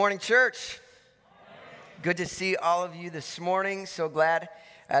Morning, church. Good to see all of you this morning. So glad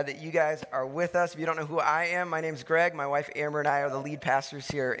that you guys are with us. If you don't know who I am, my name's Greg. My wife Amber and I are the lead pastors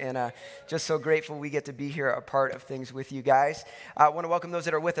here, and just so grateful we get to be here, a part of things with you guys. I want to welcome those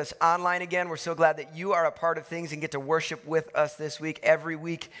that are with us online again. We're so glad that you are a part of things and get to worship with us this week. Every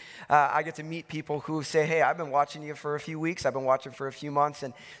week, I get to meet people who say, hey, I've been watching you for a few weeks. I've been watching for a few months,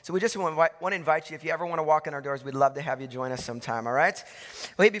 and so we just want to invite you. If you ever want to walk in our doors, we'd love to have you join us sometime, all right?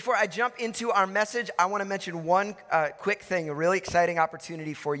 Well, hey, before I jump into our message, I want to mention one quick thing, a really exciting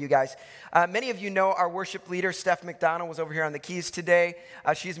opportunity for you guys. Many of you know our worship leader, Steph McDonald, was over here on the keys today.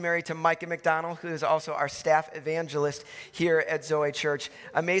 She's married to Micah McDonald, who is also our staff evangelist here at Zoe Church.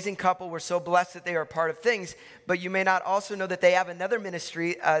 Amazing couple. We're so blessed that they are a part of things, but you may not also know that they have another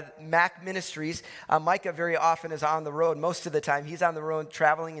ministry, Mac Ministries. Micah very often is on the road. Most of the time, he's on the road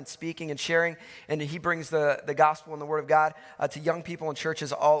traveling and speaking and sharing, and he brings the gospel and the word of God to young people in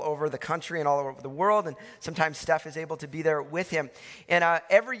churches all over the country and all over the world, and sometimes Steph is able to be there with him. And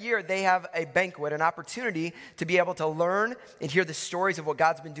every year they have a banquet, an opportunity to be able to learn and hear the stories of what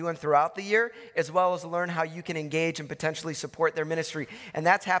God's been doing throughout the year, as well as learn how you can engage and potentially support their ministry. And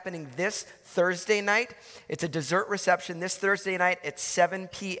that's happening this Thursday night. It's a dessert reception this Thursday night at 7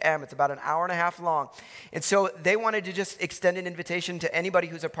 p.m. It's about an hour and a half long. And so they wanted to just extend an invitation to anybody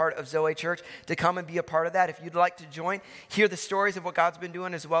who's a part of Zoe Church to come and be a part of that. If you'd like to join, hear the stories of what God's been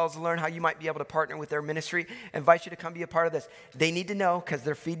doing, as well as learn how you might be able to partner with their ministry, I invite you to come be a part of this. They need to know because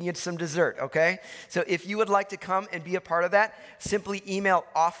they're feeding you some dessert, okay? So if you would like to come and be a part of that, simply email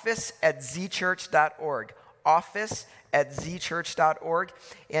office@zchurch.org. office@zchurch.org,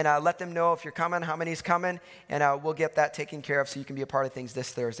 and let them know if you're coming, how many's coming, and we'll get that taken care of so you can be a part of things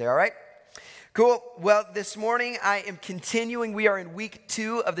this Thursday, all right? Cool. Well, this morning I am continuing. We are in week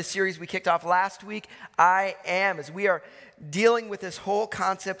 2 of the series we kicked off last week, I Am, as we are dealing with this whole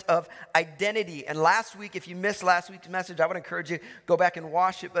concept of identity. And last week, if you missed last week's message, I would encourage you to go back and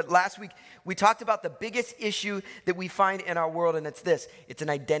watch it. But last week, we talked about the biggest issue that we find in our world, and it's this. It's an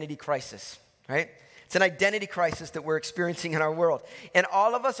identity crisis, right? It's an identity crisis that we're experiencing in our world. And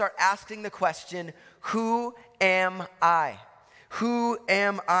all of us are asking the question, who am I? Who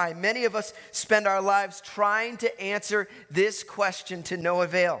am I? Many of us spend our lives trying to answer this question to no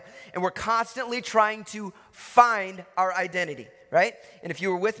avail. And we're constantly trying to find our identity, right? And if you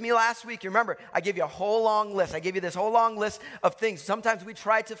were with me last week, you remember, I gave you a whole long list. I gave you this whole long list of things. Sometimes we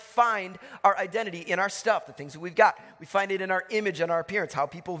try to find our identity in our stuff, the things that we've got. We find it in our image and our appearance, how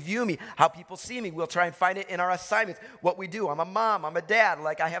people view me, how people see me. We'll try and find it in our assignments, what we do. I'm a mom, I'm a dad,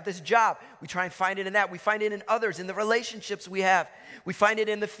 like I have this job. We try and find it in that. We find it in others, in the relationships we have. We find it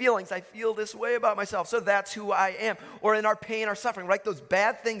in the feelings. I feel this way about myself, so that's who I am. Or in our pain, our suffering, right? Those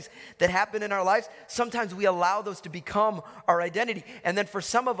bad things that happen in our lives, sometimes we allow those to become our identity. And then for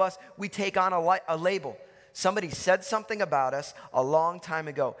some of us, we take on a label. Somebody said something about us a long time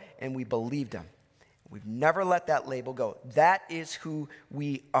ago, and we believed them. We've never let that label go. That is who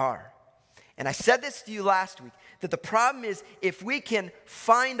we are. And I said this to you last week, that the problem is if we can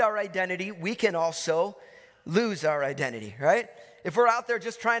find our identity, we can also lose our identity, right? If we're out there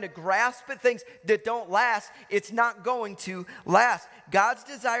just trying to grasp at things that don't last, it's not going to last. God's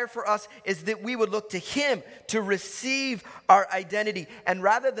desire for us is that we would look to Him to receive our identity. And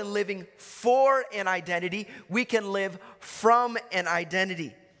rather than living for an identity, we can live from an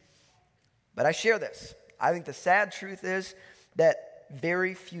identity. But I share this. I think the sad truth is that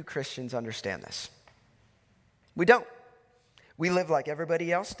very few Christians understand this. We don't. We live like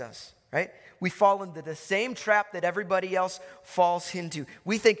everybody else does, right? We fall into the same trap that everybody else falls into.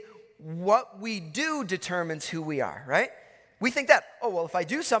 We think what we do determines who we are, right? We think that, oh, well, if I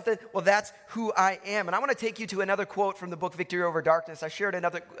do something, well, that's who I am. And I want to take you to another quote from the book Victory Over Darkness. I shared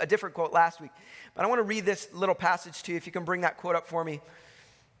a different quote last week. But I want to read this little passage to you, if you can bring that quote up for me.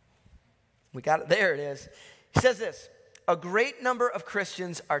 We got it. There it is. He says this, a great number of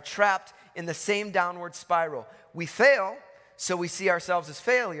Christians are trapped in the same downward spiral. We fail, so we see ourselves as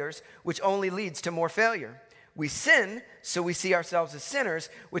failures, which only leads to more failure. We sin, so we see ourselves as sinners,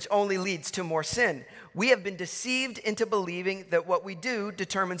 which only leads to more sin. We have been deceived into believing that what we do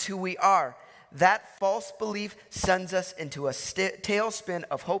determines who we are. That false belief sends us into a tailspin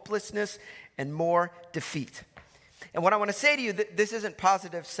of hopelessness and more defeat. And what I want to say to you, that this isn't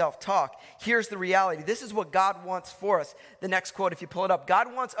positive self-talk. Here's the reality. This is what God wants for us. The next quote, if you pull it up,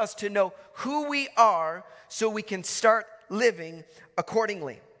 God wants us to know who we are so we can start living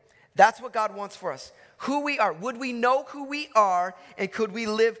accordingly. That's what God wants for us. Who we are. Would we know who we are, and could we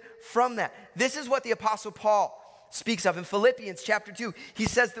live from that? This is what the Apostle Paul speaks of in Philippians chapter 2. He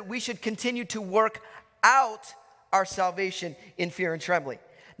says that we should continue to work out our salvation in fear and trembling.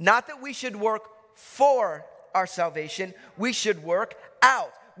 Not that we should work for our salvation, we should work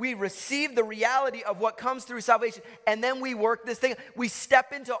out. We receive the reality of what comes through salvation, and then we work this thing. We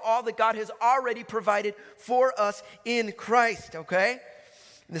step into all that God has already provided for us in Christ, okay?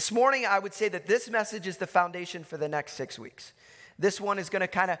 This morning, I would say that this message is the foundation for the next 6 weeks. This one is going to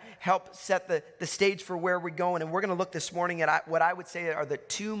kind of help set the stage for where we're going, and we're going to look this morning at what I would say are the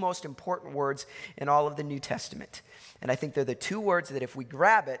two most important words in all of the New Testament. And I think they're the two words that if we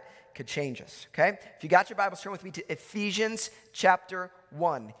grab it, could change us, okay? If you got your Bibles, turn with me to Ephesians chapter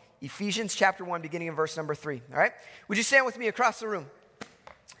 1. Ephesians chapter 1, beginning in verse number 3, all right? Would you stand with me across the room?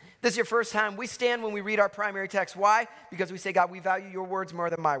 This is your first time. We stand when we read our primary text. Why? Because we say, God, we value your words more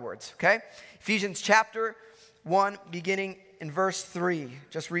than my words, okay? Ephesians chapter 1, beginning in verse 3.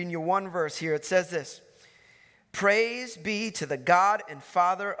 Just reading you one verse here. It says this: Praise be to the God and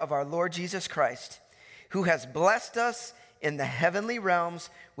Father of our Lord Jesus Christ, who has blessed us in the heavenly realms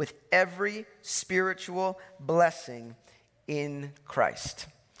with every spiritual blessing in Christ.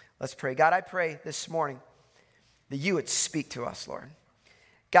 Let's pray. God, I pray this morning that you would speak to us, Lord.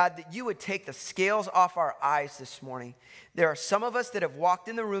 God, that you would take the scales off our eyes this morning. There are some of us that have walked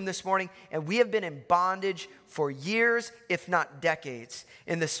in the room this morning and we have been in bondage for years, if not decades.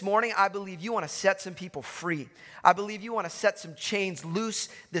 And this morning, I believe you want to set some people free. I believe you want to set some chains loose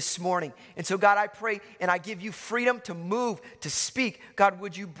this morning. And so, God, I pray and I give you freedom to move, to speak. God,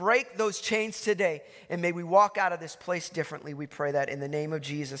 would you break those chains today? And may we walk out of this place differently. We pray that in the name of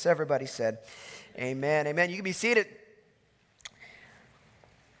Jesus. Everybody said, amen. Amen. You can be seated.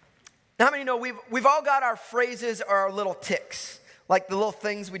 Now, how many know we've all got our phrases or our little ticks, like the little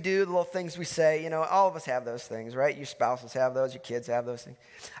things we do, the little things we say. You know, all of us have those things, right? Your spouses have those, your kids have those things.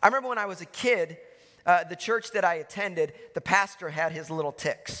 I remember when I was a kid, the church that I attended, the pastor had his little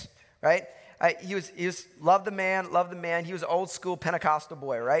ticks, right? He was loved the man. He was an old school Pentecostal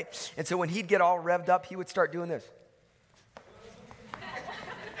boy, right? And so when he'd get all revved up, he would start doing this.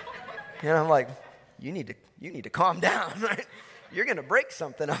 And I'm like, you need to calm down, right? You're going to break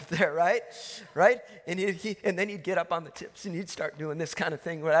something up there, right? Right? And then he'd get up on the tips and he'd start doing this kind of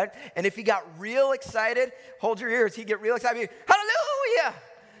thing, right? And if he got real excited, hold your ears, he'd get real excited. He'd, hallelujah!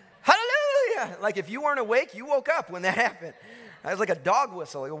 Hallelujah! Like if you weren't awake, you woke up when that happened. It was like a dog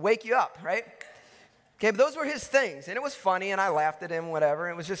whistle. It would wake you up, right? Okay, but those were his things. And it was funny and I laughed at him, whatever.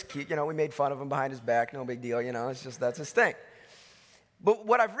 It was just cute. You know, we made fun of him behind his back. No big deal, you know. It's just that's his thing. But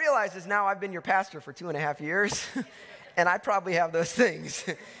what I've realized is now I've been your pastor for 2.5 years. And I probably have those things.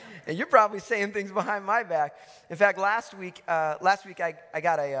 And you're probably saying things behind my back. In fact, last week I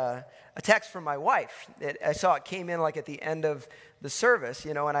got a text from my wife. I saw it came in like at the end of the service,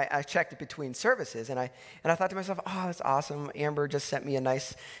 you know, and I checked it between services. And I thought to myself, oh, that's awesome. Amber just sent me a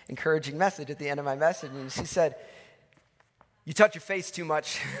nice, encouraging message at the end of my message. And she said, you touch your face too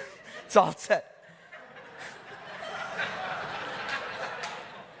much. It's all set.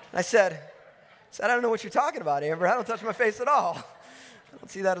 I said, I don't know what you're talking about, Amber. I don't touch my face at all. I don't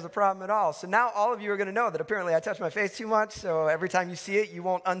see that as a problem at all. So now all of you are going to know that apparently I touch my face too much, so every time you see it, you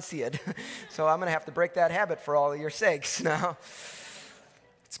won't unsee it. So I'm going to have to break that habit for all of your sakes now.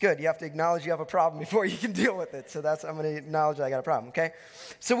 It's good. You have to acknowledge you have a problem before you can deal with it. So I'm going to acknowledge I got a problem, okay?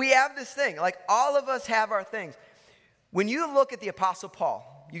 So we have this thing. Like all of us have our things. When you look at the Apostle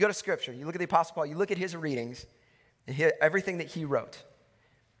Paul, you go to Scripture, you look at the Apostle Paul, you look at his readings, and everything that he wrote,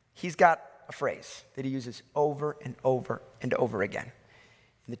 he's got a phrase that he uses over and over and over again.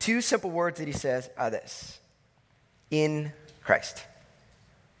 And the two simple words that he says are this: in Christ.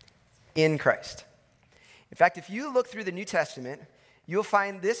 In Christ. In fact, if you look through the New Testament, you'll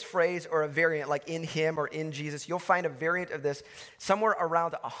find this phrase or a variant, like in him or in Jesus. You'll find a variant of this somewhere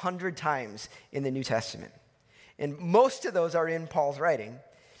around 100 times in the New Testament. And most of those are in Paul's writing.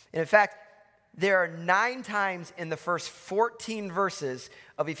 And in fact, there are 9 times in the first 14 verses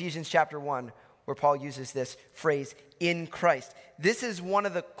of Ephesians chapter 1 where Paul uses this phrase, in Christ. This is one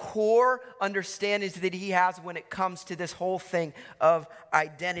of the core understandings that he has when it comes to this whole thing of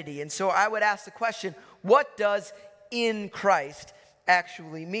identity. And so I would ask the question, what does in Christ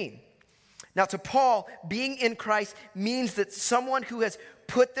actually mean? Now, to Paul, being in Christ means that someone who has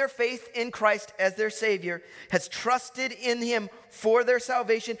put their faith in Christ as their Savior, has trusted in him for their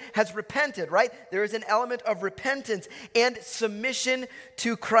salvation, has repented, right? There is an element of repentance and submission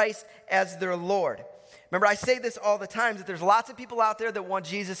to Christ as their Lord. Remember, I say this all the time, that there's lots of people out there that want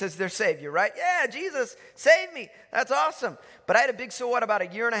Jesus as their Savior, right? Yeah, Jesus, save me. That's awesome. But I had a big so what about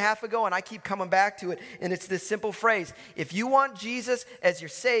 1.5 years ago, and I keep coming back to it, and it's this simple phrase. If you want Jesus as your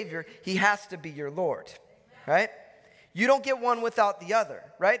Savior, he has to be your Lord, right? You don't get one without the other.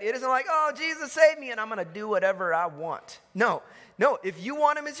 right? It isn't like, oh, Jesus saved me and I'm going to do whatever I want. No, if you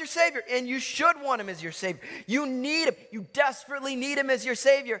want him as your Savior, and you should want him as your Savior, you need him, you desperately need him as your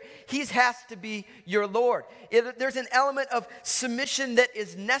Savior, he has to be your Lord. There's an element of submission that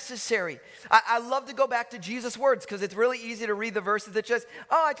is necessary. I love to go back to Jesus' words because it's really easy to read the verses that just,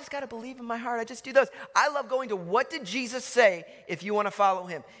 oh, I just got to believe in my heart, I just do those. I love going to what did Jesus say if you want to follow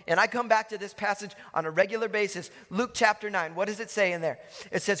him. And I come back to this passage on a regular basis. Luke chapter 9, what does it say in there?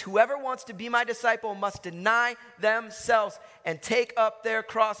 It says, whoever wants to be my disciple must deny themselves and take up their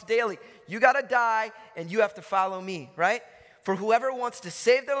cross daily. You got to die and you have to follow me, right? For whoever wants to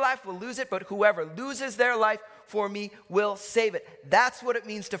save their life will lose it, but whoever loses their life for me will save it. That's what it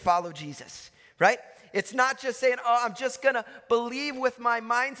means to follow Jesus, right? It's not just saying, oh, I'm just going to believe with my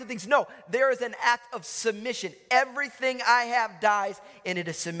mind some things. No, there is an act of submission. Everything I have dies and it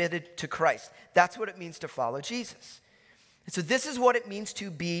is submitted to Christ. That's what it means to follow Jesus. And so this is what it means to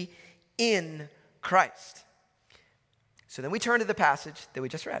be in Christ. So then we turn to the passage that we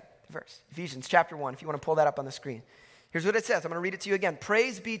just read, the verse, Ephesians chapter 1, if you want to pull that up on the screen. Here's what it says. I'm going to read it to you again.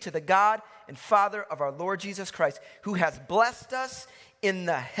 Praise be to the God and Father of our Lord Jesus Christ, who has blessed us in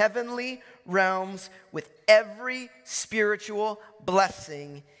the heavenly realms with every spiritual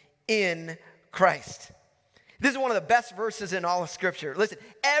blessing in Christ. This is one of the best verses in all of Scripture. Listen,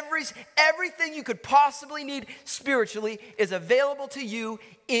 everything you could possibly need spiritually is available to you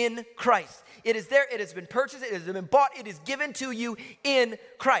in Christ. It is there. It has been purchased. It has been bought. It is given to you in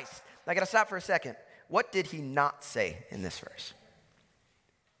Christ. I got to stop for a second. What did he not say in this verse?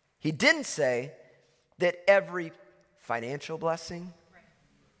 He didn't say that every financial blessing,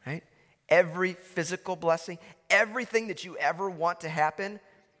 right? Every physical blessing, everything that you ever want to happen,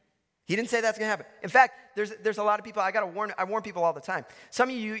 he didn't say that's going to happen. In fact, there's a lot of people, I warn people all the time. Some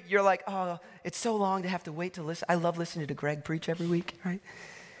of you, you're like, oh, it's so long to have to wait to listen. I love listening to Greg preach every week, right?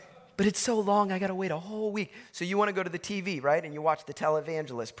 But it's so long, I got to wait a whole week. So you want to go to the TV, right? And you watch the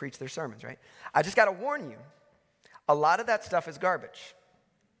televangelists preach their sermons, right? I just got to warn you, a lot of that stuff is garbage.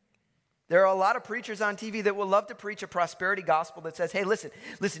 There are a lot of preachers on TV that will love to preach a prosperity gospel that says, hey, listen,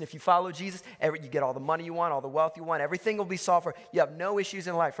 if you follow Jesus, you get all the money you want, all the wealth you want, everything will be solved for you. You have no issues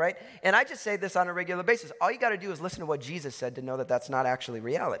in life, right? And I just say this on a regular basis. All you got to do is listen to what Jesus said to know that that's not actually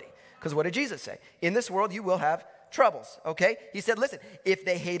reality. Because what did Jesus say? In this world, you will have troubles, okay? He said, listen, if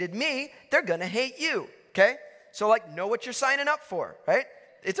they hated me, they're going to hate you, okay? So, know what you're signing up for, right?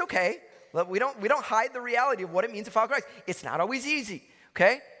 It's okay. We don't hide the reality of what it means to follow Christ. It's not always easy,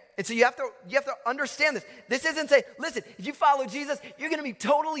 okay? And so you have to understand this. This isn't saying, listen, if you follow Jesus, you're going to be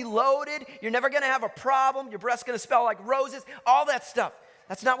totally loaded. You're never going to have a problem. Your breath's going to smell like roses, all that stuff.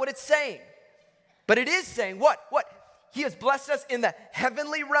 That's not what it's saying. But it is saying what? He has blessed us in the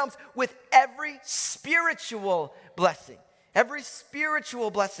heavenly realms with every spiritual blessing. Every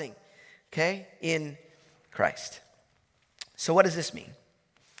spiritual blessing, okay, in Christ. So what does this mean?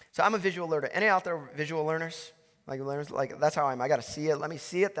 So I'm a visual learner. Any out there visual learners? That's how I am. I got to see it. Let me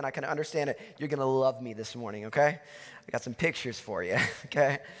see it, then I can understand it. You're going to love me this morning, okay? I got some pictures for you,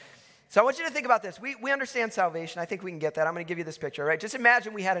 okay? So I want you to think about this. We understand salvation. I think we can get that. I'm going to give you this picture, right? Just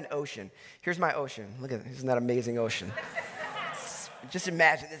imagine we had an ocean. Here's my ocean. Look at this. Isn't that amazing ocean? Just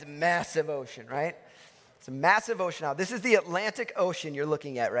imagine this massive ocean, right? It's a massive ocean now. This is the Atlantic Ocean you're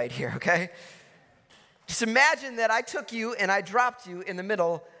looking at right here, okay? Just imagine that I took you and I dropped you in the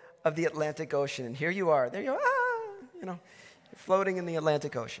middle of the Atlantic Ocean. And here you are. There you are. You're floating in the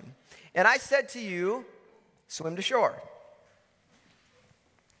Atlantic Ocean. And I said to you, swim to shore.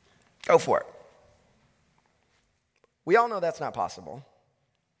 Go for it. We all know that's not possible.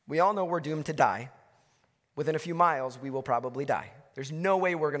 We all know we're doomed to die. Within a few miles, we will probably die. There's no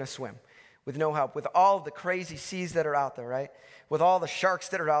way we're going to swim with no help, with all the crazy seas that are out there, right? With all the sharks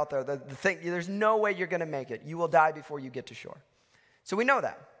that are out there, there's no way you're going to make it. You will die before you get to shore. So we know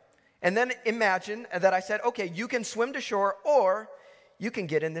that. And then imagine that I said, okay, you can swim to shore or you can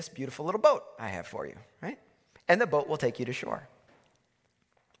get in this beautiful little boat I have for you, right? And the boat will take you to shore.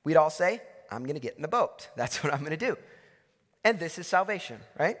 We'd all say, I'm going to get in the boat. That's what I'm going to do. And this is salvation,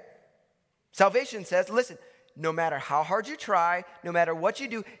 right? Salvation says, listen, no matter how hard you try, no matter what you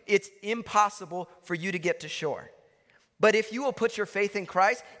do, it's impossible for you to get to shore. But if you will put your faith in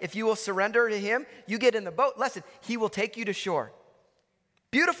Christ, if you will surrender to him, you get in the boat. Listen, he will take you to shore.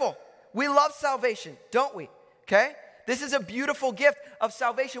 Beautiful. We love salvation, don't we? Okay? This is a beautiful gift of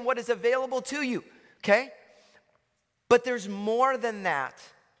salvation, what is available to you, okay? But there's more than that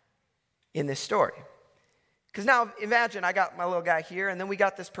in this story. Because now imagine I got my little guy here, and then we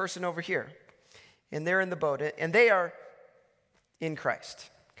got this person over here. And they're in the boat, and they are in Christ,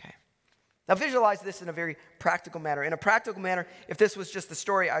 okay? Now visualize this in a very practical manner. In a practical manner, if this was just the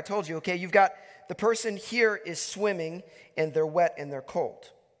story I told you, okay, you've got the person here is swimming and they're wet and they're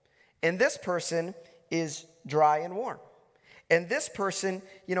cold. And this person is dry and warm. And this person,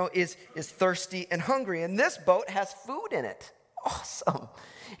 is thirsty and hungry. And this boat has food in it. Awesome.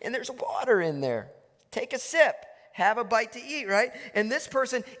 And there's water in there. Take a sip. Have a bite to eat, right? And this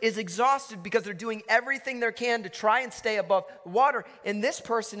person is exhausted because they're doing everything they can to try and stay above water. And this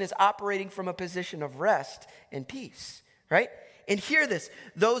person is operating from a position of rest and peace, right? And hear this.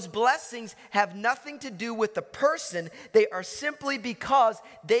 Those blessings have nothing to do with the person. They are simply because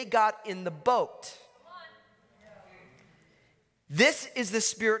they got in the boat. This is the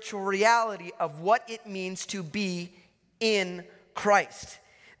spiritual reality of what it means to be in Christ.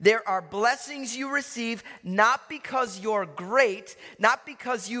 There are blessings you receive not because you're great, not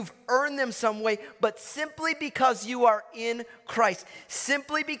because you've earned them some way, but simply because you are in Christ,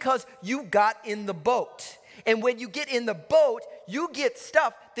 simply because you got in the boat. And when you get in the boat, you get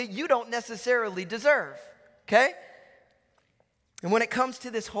stuff that you don't necessarily deserve, okay? And when it comes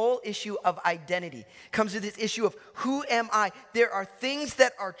to this whole issue of identity, comes to this issue of who am I, there are things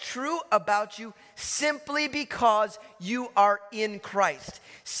that are true about you simply because you are in Christ.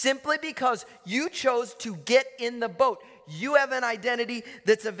 Simply because you chose to get in the boat. You have an identity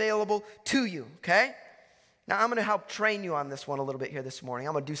that's available to you, okay? Now, I'm going to help train you on this one a little bit here this morning.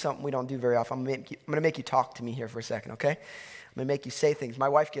 I'm going to do something we don't do very often. I'm going to make you talk to me here for a second, okay? I'm going to make you say things. My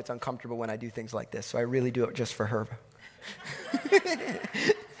wife gets uncomfortable when I do things like this, so I really do it just for her.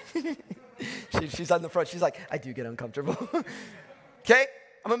 She's on the front. She's like, I do get uncomfortable. Okay?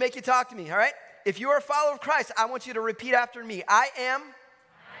 I'm going to make you talk to me, all right? If you are a follower of Christ, I want you to repeat after me. I am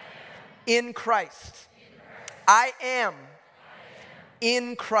in Christ. I am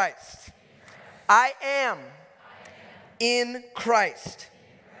in Christ. I am in Christ.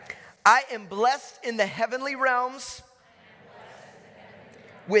 I am blessed in the heavenly realms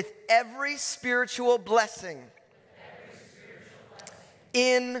with every spiritual blessing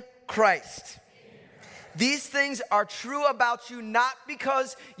in Christ. These things are true about you not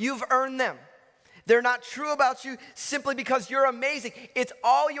because you've earned them. They're not true about you simply because you're amazing. It's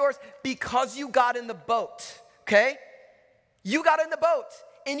all yours because you got in the boat, okay? You got in the boat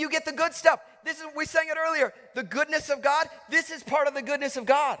and you get the good stuff. We sang it earlier, the goodness of God. This is part of the goodness of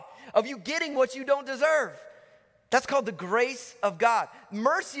God, of you getting what you don't deserve. That's called the grace of God.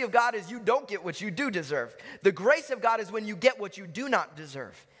 Mercy of God is you don't get what you do deserve. The grace of God is when you get what you do not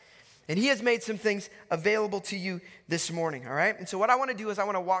deserve. And he has made some things available to you this morning, all right? And so what I want to do is I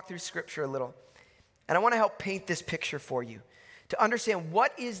want to walk through Scripture a little. And I want to help paint this picture for you to understand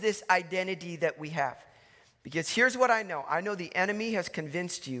what is this identity that we have. Because here's what I know. I know the enemy has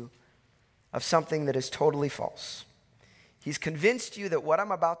convinced you of something that is totally false. He's convinced you that what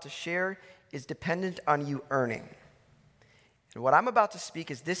I'm about to share is dependent on you earning. And what I'm about to speak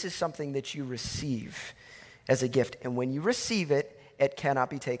is this is something that you receive as a gift. And when you receive it, it cannot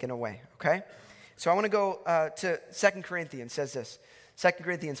be taken away, okay? So I want to go to 2 Corinthians, says this. 2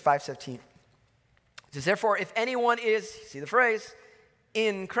 Corinthians 5:17. It says, therefore, if anyone is, see the phrase,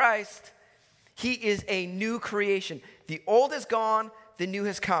 in Christ, he is a new creation. The old is gone, the new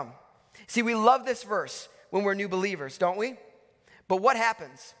has come. See, we love this verse when we're new believers, don't we? But what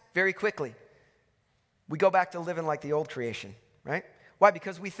happens very quickly? We go back to living like the old creation, right? Why?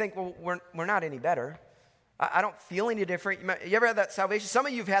 Because we think, well, we're not any better. I don't feel any different. You ever had that salvation? Some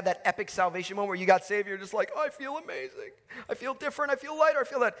of you have had that epic salvation moment where you got saved. You're just like, oh, I feel amazing. I feel different. I feel lighter. I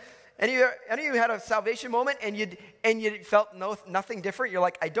feel that. Any of you had a salvation moment and you felt nothing different? You're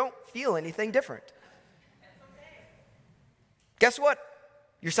like, I don't feel anything different. Guess what?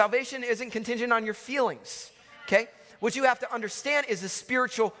 Your salvation isn't contingent on your feelings, okay? What you have to understand is the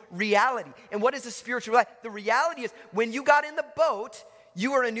spiritual reality. And what is the spiritual reality? The reality is when you got in the boat,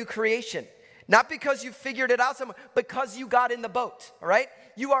 you are a new creation. Not because you figured it out somewhere, because you got in the boat, all right?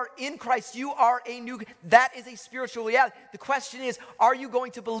 You are in Christ. You are that is a spiritual reality. The question is, are you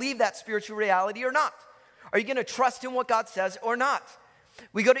going to believe that spiritual reality or not? Are you going to trust in what God says or not?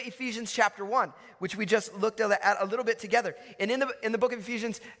 We go to Ephesians chapter 1, which we just looked at a little bit together. And in the book of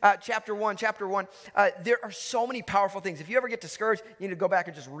Ephesians chapter 1, there are so many powerful things. If you ever get discouraged, you need to go back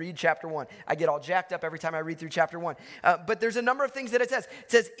and just read chapter 1. I get all jacked up every time I read through chapter 1. But there's a number of things that it says.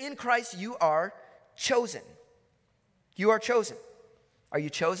 It says, in Christ you are chosen. You are chosen. Are you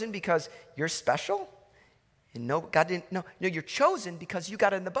chosen because you're special? And no, God didn't. No, you're chosen because you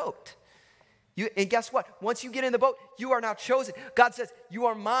got in the boat. And guess what? Once you get in the boat, you are now chosen. God says, you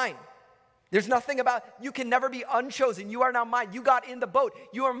are mine. There's nothing about, you can never be unchosen. You are now mine. You got in the boat.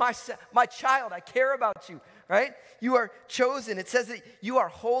 You are my child. I care about you, right? You are chosen. It says that you are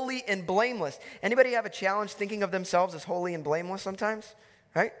holy and blameless. Anybody have a challenge thinking of themselves as holy and blameless sometimes,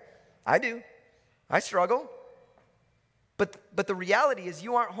 right? I do. I struggle. But the reality is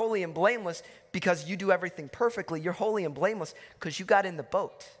you aren't holy and blameless because you do everything perfectly. You're holy and blameless because you got in the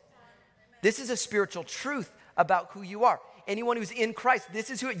boat. This is a spiritual truth about who you are. Anyone who's in Christ, this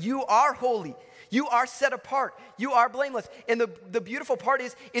is who you are holy. You are set apart. You are blameless. And the beautiful part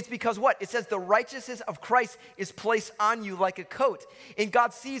is, it's because what? It says the righteousness of Christ is placed on you like a coat. And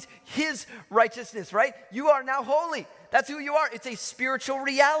God sees his righteousness, right? You are now holy. That's who you are. It's a spiritual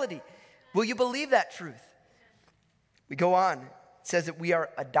reality. Will you believe that truth? We go on. It says that we are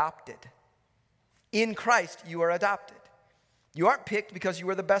adopted. In Christ, you are adopted. You aren't picked because you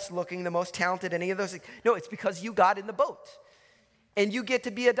were the best looking, the most talented, any of those things. No, it's because you got in the boat. And you get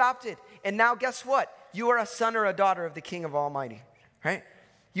to be adopted. And now guess what? You are a son or a daughter of the King of Almighty, right?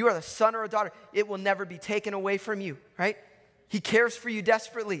 You are the son or a daughter. It will never be taken away from you, right? He cares for you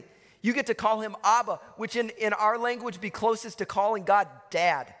desperately. You get to call him Abba, which in our language be closest to calling God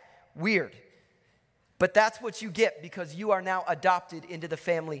Dad. Weird. But that's what you get because you are now adopted into the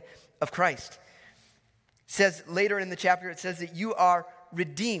family of Christ. It says later in the chapter, it says that you are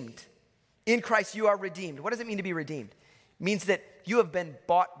redeemed. In Christ, you are redeemed. What does it mean to be redeemed? It means that you have been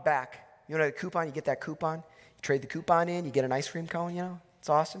bought back. You know, a coupon, you get that coupon. You trade the coupon in, you get an ice cream cone, you know. It's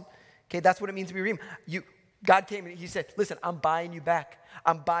awesome. Okay, that's what it means to be redeemed. God came and he said, listen, I'm buying you back.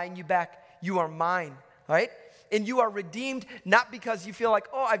 I'm buying you back. You are mine, right? And you are redeemed not because you feel like,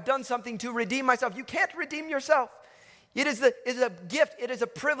 oh, I've done something to redeem myself. You can't redeem yourself. It is a gift. It is a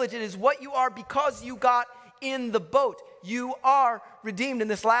privilege. It is what you are because you got in the boat. You are redeemed. And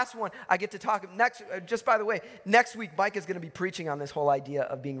this last one, I get to talk next. Just by the way, next week, Mike is going to be preaching on this whole idea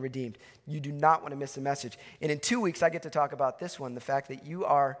of being redeemed. You do not want to miss the message. And in 2 weeks, I get to talk about this one, the fact that you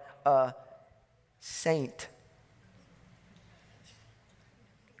are a saint.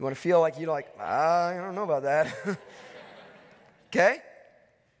 You want to feel like you're like, I don't know about that. Okay?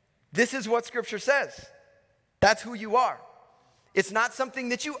 This is what Scripture says. That's who you are. It's not something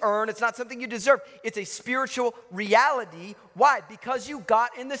that you earn. It's not something you deserve. It's a spiritual reality. Why? Because you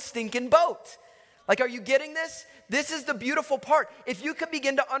got in the stinking boat. Like, are you getting this? This is the beautiful part. If you could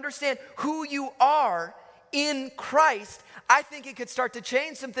begin to understand who you are in Christ, I think it could start to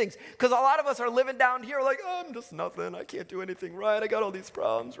change some things. Because a lot of us are living down here like, oh, I'm just nothing. I can't do anything right. I got all these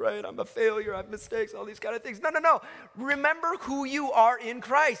problems, right? I'm a failure. I have mistakes, all these kind of things. No. Remember who you are in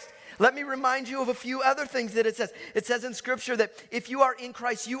Christ. Let me remind you of a few other things that it says. It says in Scripture that if you are in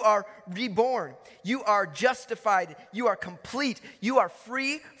Christ, you are reborn. You are justified. You are complete. You are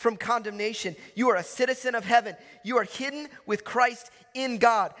free from condemnation. You are a citizen of heaven. You are hidden with Christ in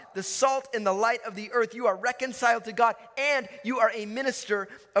God, the salt and the light of the earth. You are reconciled to God, and you are a minister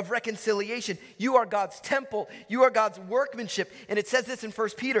of reconciliation. You are God's temple. You are God's workmanship. And it says this in 1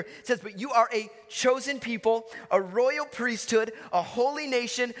 Peter. It says, but you are a chosen people, a royal priesthood, a holy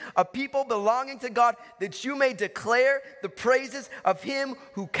nation, a people belonging to God, that you may declare the praises of him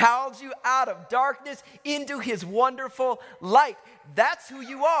who called you out of darkness into his wonderful light. That's who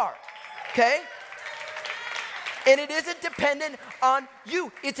you are, okay? And it isn't dependent on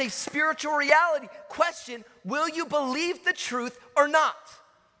you. It's a spiritual reality. Question, will you believe the truth or not?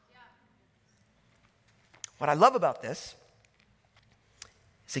 Yeah. What I love about this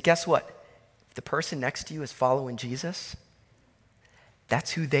is that guess what? If the person next to you is following Jesus,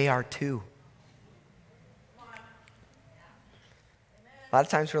 that's who they are too. A lot of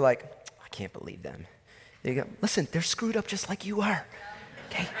times we're like, I can't believe them. They go, listen, they're screwed up just like you are.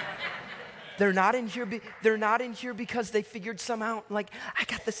 Okay? They're not in here because they figured some out, like, I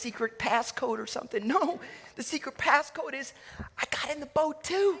got the secret passcode or something. No, the secret passcode is, I got in the boat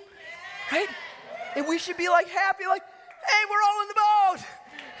too, right? And we should be like happy, like, hey, we're all in the boat.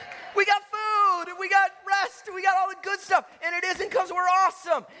 We got food, and we got rest, and we got all the good stuff. And it isn't because we're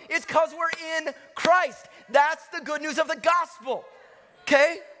awesome. It's because we're in Christ. That's the good news of the gospel,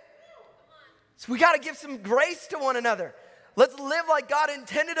 okay? So we got to give some grace to one another. Let's live like God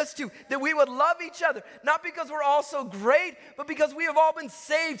intended us to, that we would love each other, not because we're all so great, but because we have all been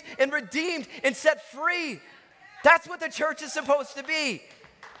saved and redeemed and set free. That's what the church is supposed to be.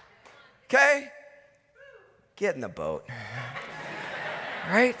 Okay? Get in the boat.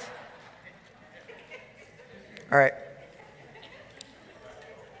 Right? All right.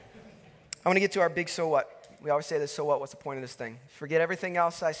 I want to get to our big so what. We always say this, so what? What's the point of this thing? Forget everything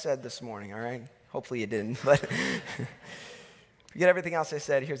else I said this morning, all right? Hopefully you didn't, but... Forget everything else I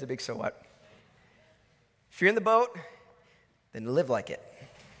said. Here's the big so what. If you're in the boat, then live like it.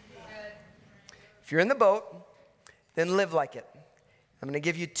 If you're in the boat, then live like it. I'm going to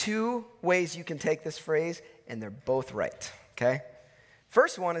give you 2 ways you can take this phrase and they're both right, okay?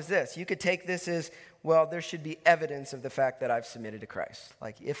 First one is this. You could take this as, well, there should be evidence of the fact that I've submitted to Christ.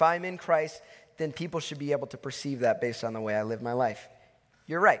 Like, if I'm in Christ, then people should be able to perceive that based on the way I live my life.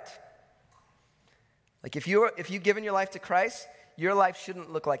 You're right. Like, if you've given your life to Christ, your life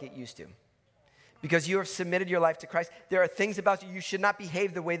shouldn't look like it used to. Because you have submitted your life to Christ, there are things about you. You should not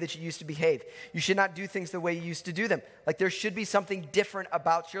behave the way that you used to behave. You should not do things the way you used to do them. Like, there should be something different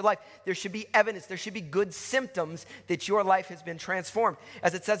about your life. There should be evidence. There should be good symptoms that your life has been transformed.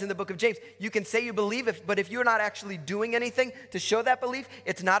 As it says in the book of James, you can say you believe, but if you're not actually doing anything to show that belief,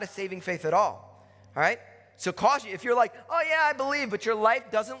 it's not a saving faith at all. All right? So caution, if you're like, oh yeah, I believe, but your life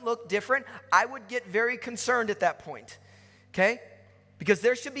doesn't look different, I would get very concerned at that point. Okay? Because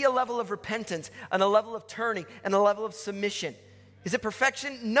there should be a level of repentance and a level of turning and a level of submission. Is it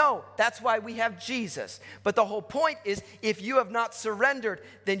perfection? No. That's why we have Jesus. But the whole point is, if you have not surrendered,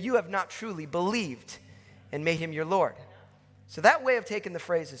 then you have not truly believed and made him your Lord. So that way of taking the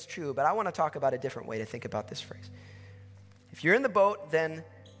phrase is true, but I want to talk about a different way to think about this phrase. If you're in the boat, then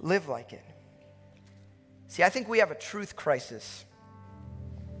live like it. See, I think we have a truth crisis.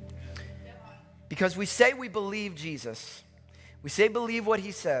 Because we say we believe Jesus. We say believe what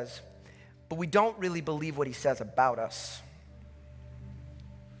he says, but we don't really believe what he says about us.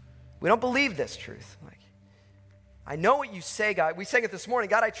 We don't believe this truth. Like, I know what you say, God. We sang it this morning.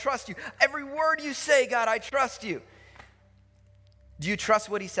 God, I trust you. Every word you say, God, I trust you. Do you trust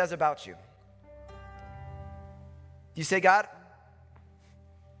what he says about you? Do you say, God,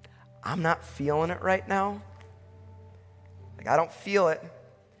 I'm not feeling it right now. Like, I don't feel it,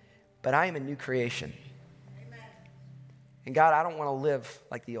 but I am a new creation. And God, I don't want to live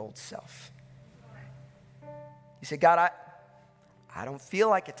like the old self. You say, God, I don't feel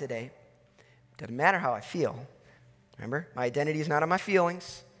like it today. Doesn't matter how I feel. Remember, my identity is not in my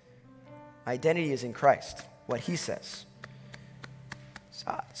feelings. My identity is in Christ, what he says.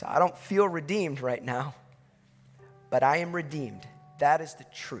 So I don't feel redeemed right now, but I am redeemed. That is the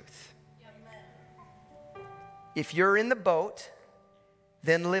truth. If you're in the boat,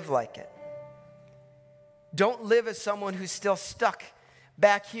 then live like it. Don't live as someone who's still stuck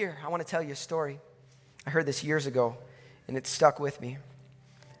back here. I want to tell you a story. I heard this years ago, and it stuck with me.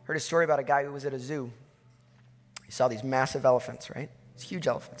 I heard a story about a guy who was at a zoo. He saw these massive elephants, right? These huge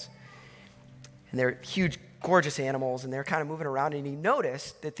elephants. And they're huge, gorgeous animals, and they're kind of moving around, and he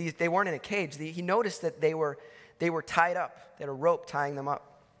noticed that they weren't in a cage. He noticed that they were tied up. They had a rope tying them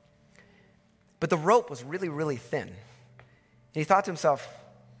up. But the rope was really, really thin. And he thought to himself,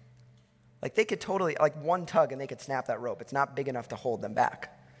 like, they could totally, like, one tug and they could snap that rope. It's not big enough to hold them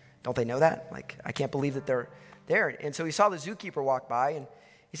back. Don't they know that? Like, I can't believe that they're there. And so he saw the zookeeper walk by, and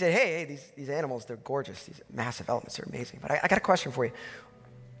he said, hey, these animals, they're gorgeous. These massive elephants are amazing. But I got a question for you.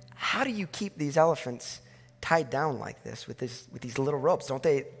 How do you keep these elephants tied down like this with these little ropes? Don't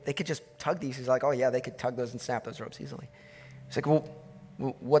they could just tug these? He's like, oh, yeah, they could tug those and snap those ropes easily. He's like, well,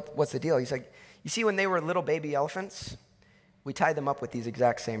 what's the deal? He's like, you see, when they were little baby elephants, we tied them up with these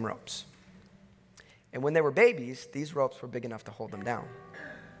exact same ropes. And when they were babies, these ropes were big enough to hold them down.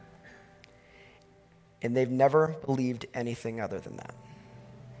 And they've never believed anything other than that.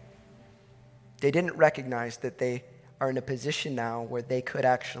 They didn't recognize that they are in a position now where they could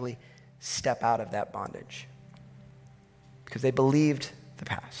actually step out of that bondage because they believed the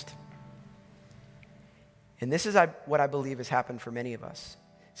past. And this is what I believe has happened for many of us.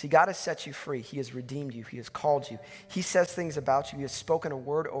 See, God has set you free. He has redeemed you. He has called you. He says things about you. He has spoken a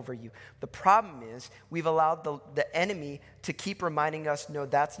word over you. The problem is we've allowed the enemy to keep reminding us, no,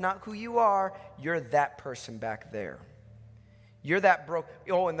 that's not who you are. You're that person back there. You're that broke.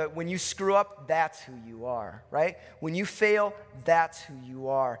 Oh, and when you screw up, that's who you are, right? When you fail, that's who you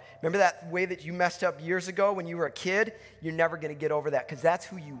are. Remember that way that you messed up years ago when you were a kid? You're never going to get over that because that's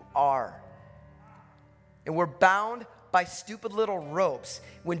who you are. And we're bound by stupid little ropes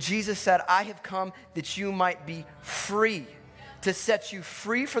when Jesus said, I have come that you might be free, to set you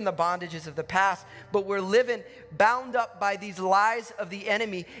free from the bondages of the past. But we're living bound up by these lies of the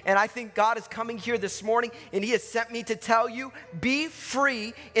enemy. And I think God is coming here this morning and he has sent me to tell you, be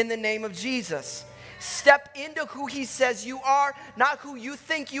free in the name of Jesus. Step into who he says you are, not who you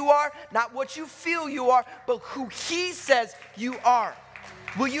think you are, not what you feel you are, but who he says you are.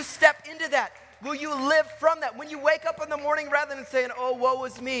 Will you step into that? Will you live from that? When you wake up in the morning, rather than saying, oh, woe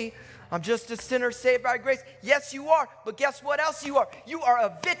is me, I'm just a sinner saved by grace. Yes, you are. But guess what else you are? You are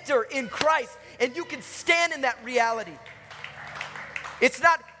a victor in Christ, and you can stand in that reality. It's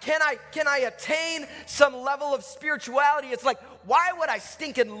not, can I attain some level of spirituality? It's like, why would I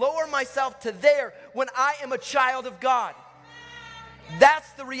stink and lower myself to there when I am a child of God?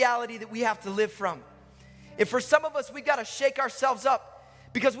 That's the reality that we have to live from. And for some of us, we've got to shake ourselves up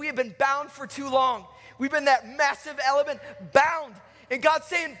because we have been bound for too long. We've been that massive element bound. And God's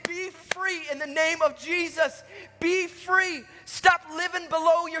saying, be free in the name of Jesus. Be free. Stop living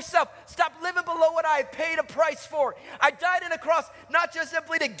below yourself. Stop living below what I paid a price for. I died on a cross, not just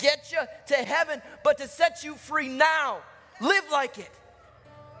simply to get you to heaven, but to set you free now. Live like it.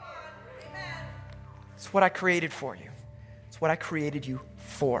 It's what I created for you. It's what I created you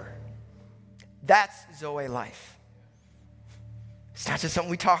for. That's Zoe life. It's not just something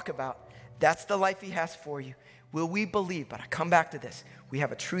we talk about. That's the life he has for you. Will we believe? But I come back to this. We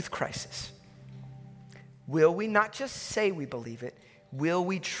have a truth crisis. Will we not just say we believe it? Will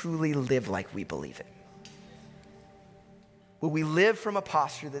we truly live like we believe it? Will we live from a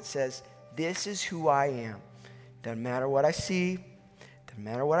posture that says, this is who I am. Doesn't matter what I see. Doesn't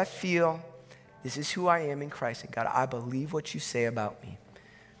matter what I feel. This is who I am in Christ. And God, I believe what you say about me.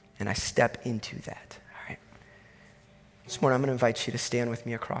 And I step into that. All right. This morning, I'm going to invite you to stand with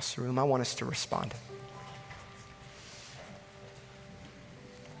me across the room. I want us to respond.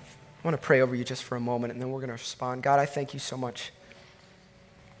 I want to pray over you just for a moment, and then we're going to respond. God, I thank you so much.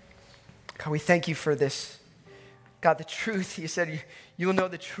 God, we thank you for this. God, the truth, you said you will know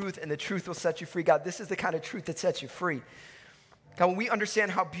the truth, and the truth will set you free. God, this is the kind of truth that sets you free. God, when we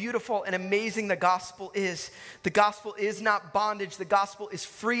understand how beautiful and amazing the gospel is not bondage. The gospel is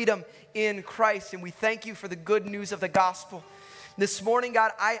freedom in Christ, and we thank you for the good news of the gospel. This morning,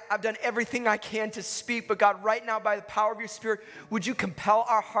 God, I've done everything I can to speak, but God, right now, by the power of your Spirit, would you compel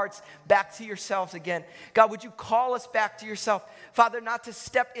our hearts back to yourselves again? God, would you call us back to yourself? Father, not to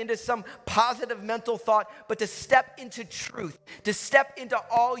step into some positive mental thought, but to step into truth, to step into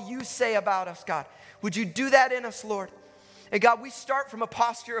all you say about us, God. Would you do that in us, Lord? And God, we start from a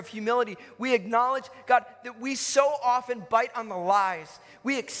posture of humility. We acknowledge, God, that we so often bite on the lies.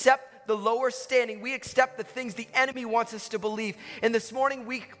 We accept the lower standing. We accept the things the enemy wants us to believe. And this morning,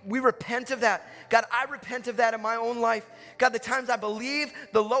 we repent of that. God, I repent of that in my own life. God, the times I believe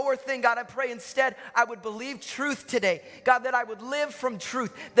the lower thing, God, I pray instead I would believe truth today. God, that I would live from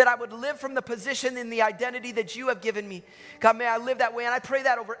truth, that I would live from the position and the identity that you have given me. God, may I live that way. And I pray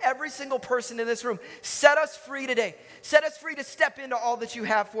that over every single person in this room. Set us free today. Set us free to step into all that you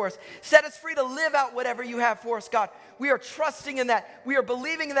have for us. Set us free to live out whatever you have for us, God. We are trusting in that. We are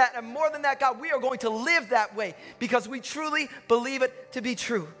believing in that. And more than that, God, we are going to live that way because we truly believe it to be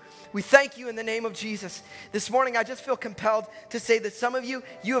true. We thank you in the name of Jesus. This morning, I just feel compelled to say that some of you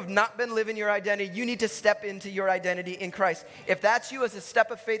have not been living your identity. You need to step into your identity in Christ. If that's you as a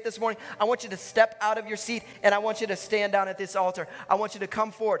step of faith this morning, I want you to step out of your seat and I want you to stand down at this altar. I want you to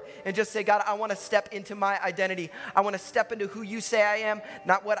come forward and just say, God, I want to step into my identity. I want to step into who you say I am,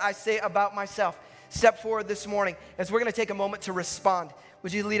 not what I say about myself. Step forward this morning as we're going to take a moment to respond.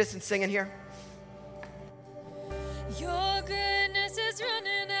 Would you lead us in singing here? Your goodness is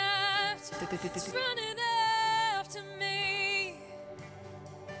running after, it's running after me.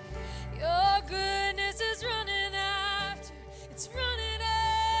 Your goodness is running after, it's running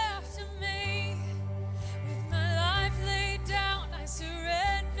after me. With my life laid down, I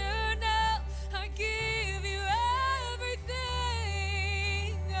surrender now. I give you everything.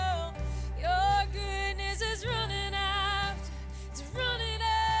 Oh, your goodness is running after, it's running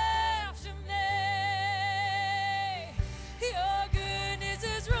after me. Your goodness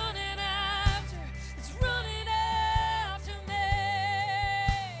is running after, it's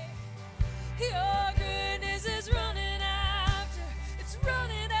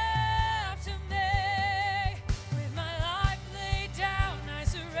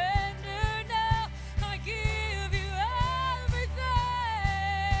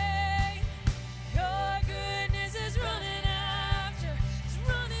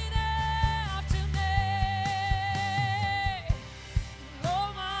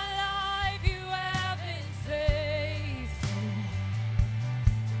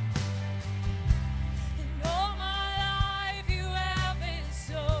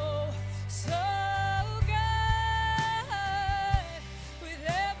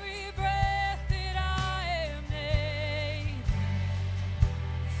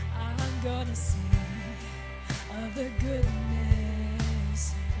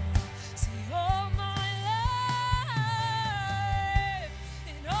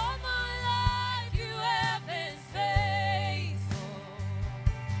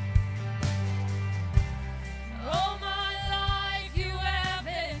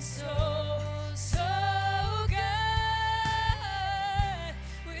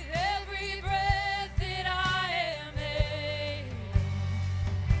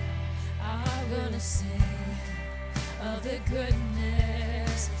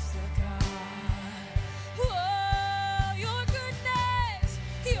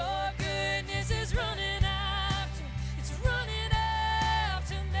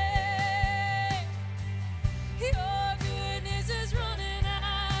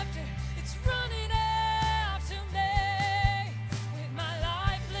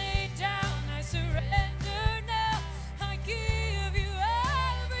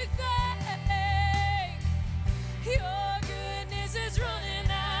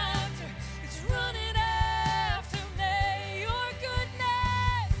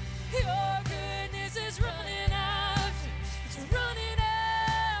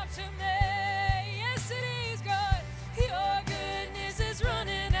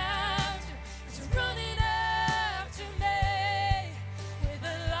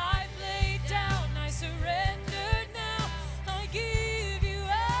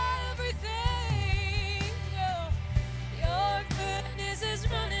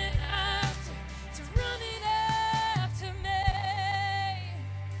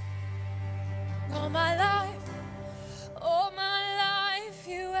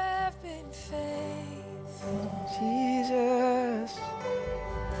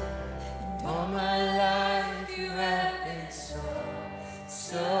All my life you have been so,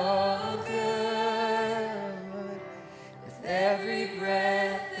 so good. With every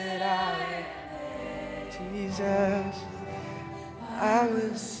breath that I am, Jesus, I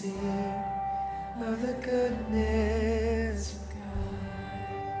will sing of the goodness of God.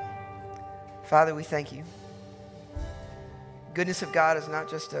 Father, we thank you. Goodness of God is not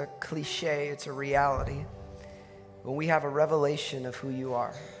just a cliche, it's a reality. When we have a revelation of who you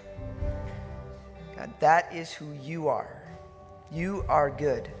are. God, that is who you are. You are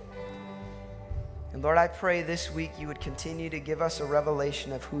good. And Lord, I pray this week you would continue to give us a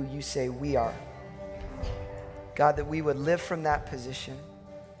revelation of who you say we are. God, that we would live from that position.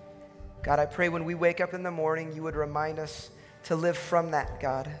 God, I pray when we wake up in the morning, you would remind us to live from that,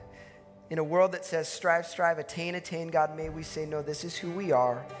 God. In a world that says strive, strive, attain, attain, God, may we say, no, this is who we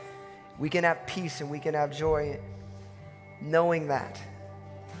are. We can have peace and we can have joy knowing that.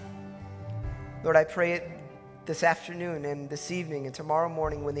 Lord, I pray it this afternoon and this evening and tomorrow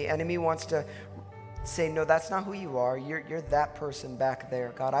morning when the enemy wants to say, no, that's not who you are. You're that person back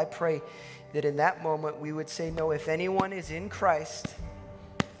there. God, I pray that in that moment we would say, no, if anyone is in Christ,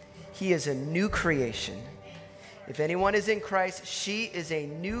 he is a new creation. If anyone is in Christ, she is a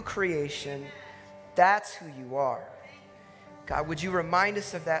new creation. That's who you are. God, would you remind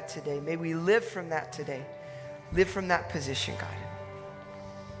us of that today? May we live from that today. Live from that position, God.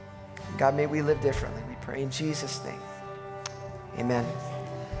 God, may we live differently. We pray in Jesus' name. Amen.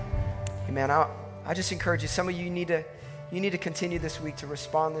 Amen. I just encourage you. Some of you need to continue this week to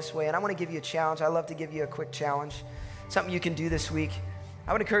respond this way. And I want to give you a challenge. I love to give you a quick challenge. Something you can do this week.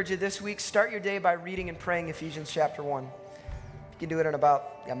 I would encourage you this week, start your day by reading and praying Ephesians chapter 1. You can do it in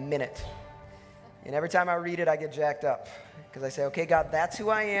about a minute. And every time I read it, I get jacked up because I say, okay, God, that's who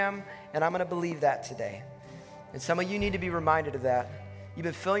I am, and I'm going to believe that today. And some of you need to be reminded of that. You've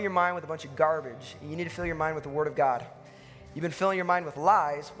been filling your mind with a bunch of garbage, and you need to fill your mind with the Word of God. You've been filling your mind with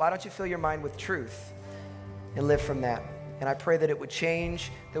lies. Why don't you fill your mind with truth and live from that? And I pray that it would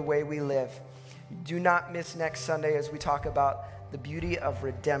change the way we live. Do not miss next Sunday as we talk about the beauty of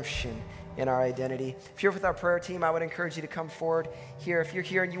redemption in our identity. If you're with our prayer team, I would encourage you to come forward here. If you're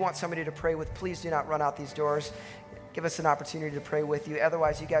here and you want somebody to pray with, please do not run out these doors. Give us an opportunity to pray with you.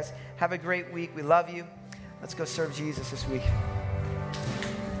 Otherwise, you guys have a great week. We love you. Let's go serve Jesus this week.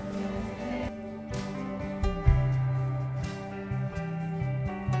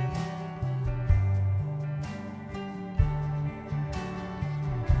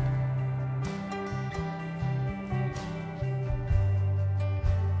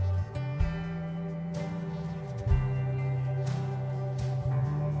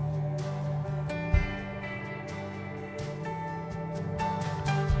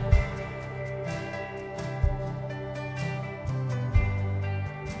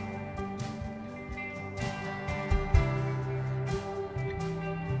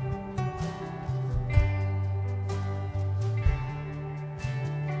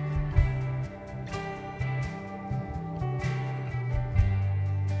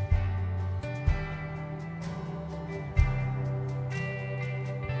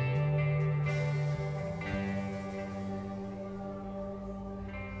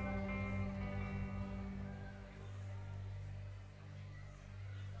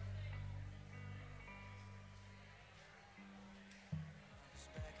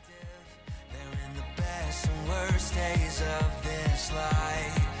 Days of this life.